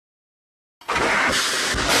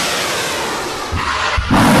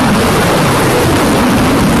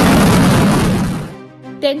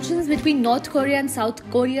Tensions between North Korea and South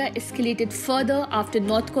Korea escalated further after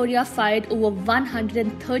North Korea fired over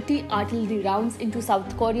 130 artillery rounds into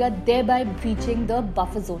South Korea, thereby breaching the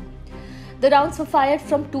buffer zone. The rounds were fired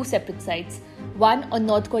from two separate sides, one on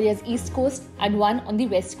North Korea's east coast and one on the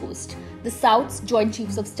west coast, the South's Joint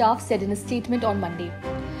Chiefs of Staff said in a statement on Monday.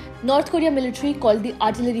 North Korea military called the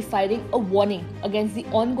artillery firing a warning against the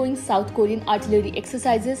ongoing South Korean artillery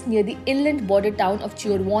exercises near the inland border town of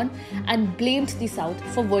Cheorwon and blamed the South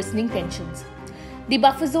for worsening tensions. The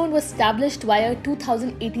buffer zone was established via a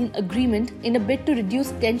 2018 agreement in a bid to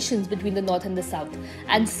reduce tensions between the North and the South,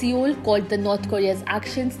 and Seoul called the North Korea's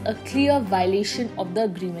actions a clear violation of the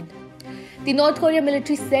agreement. The North Korea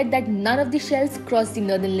military said that none of the shells crossed the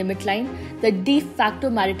northern limit line, the de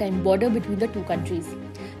facto maritime border between the two countries.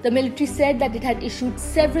 The military said that it had issued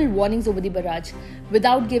several warnings over the barrage,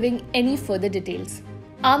 without giving any further details.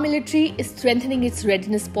 Our military is strengthening its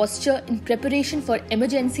readiness posture in preparation for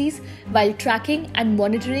emergencies while tracking and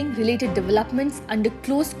monitoring related developments under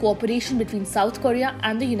close cooperation between South Korea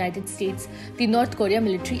and the United States, the North Korea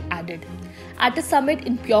military added. At a summit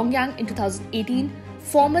in Pyongyang in 2018,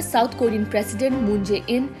 former South Korean President Moon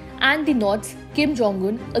Jae-in and the North's Kim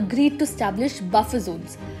Jong-un agreed to establish buffer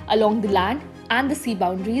zones along the land and the sea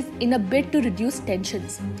boundaries in a bid to reduce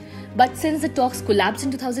tensions. But since the talks collapsed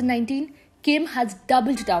in 2019, Kim has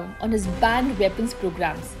doubled down on his banned weapons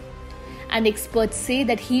programs. And experts say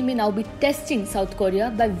that he may now be testing South Korea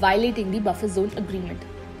by violating the buffer zone agreement.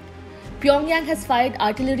 Pyongyang has fired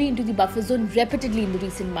artillery into the buffer zone repeatedly in the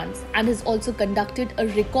recent months and has also conducted a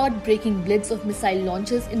record-breaking blitz of missile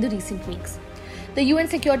launches in the recent weeks. The UN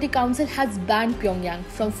Security Council has banned Pyongyang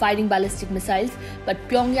from firing ballistic missiles, but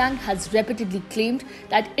Pyongyang has repeatedly claimed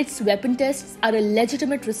that its weapon tests are a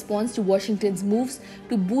legitimate response to Washington's moves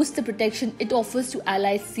to boost the protection it offers to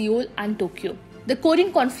allies Seoul and Tokyo. The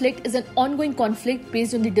Korean conflict is an ongoing conflict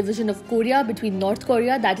based on the division of Korea between North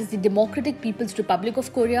Korea, that is the Democratic People's Republic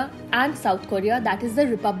of Korea, and South Korea, that is the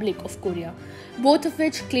Republic of Korea, both of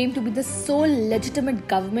which claim to be the sole legitimate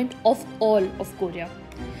government of all of Korea.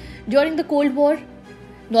 During the Cold War,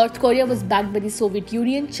 North Korea was backed by the Soviet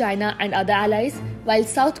Union, China and other allies, while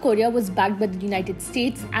South Korea was backed by the United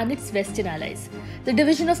States and its Western allies. The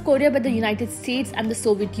division of Korea by the United States and the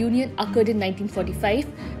Soviet Union occurred in 1945.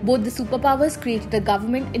 Both the superpowers created a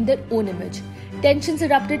government in their own image. Tensions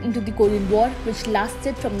erupted into the Korean War, which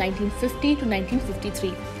lasted from 1950 to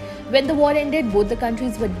 1953. When the war ended, both the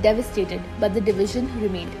countries were devastated, but the division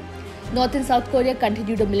remained. North and South Korea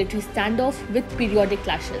continued a military standoff with periodic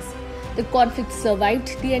clashes. The conflict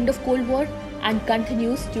survived the end of Cold War and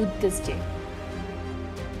continues to this day.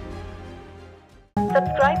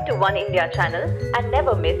 Subscribe to Oneindia channel and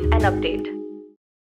never miss an update.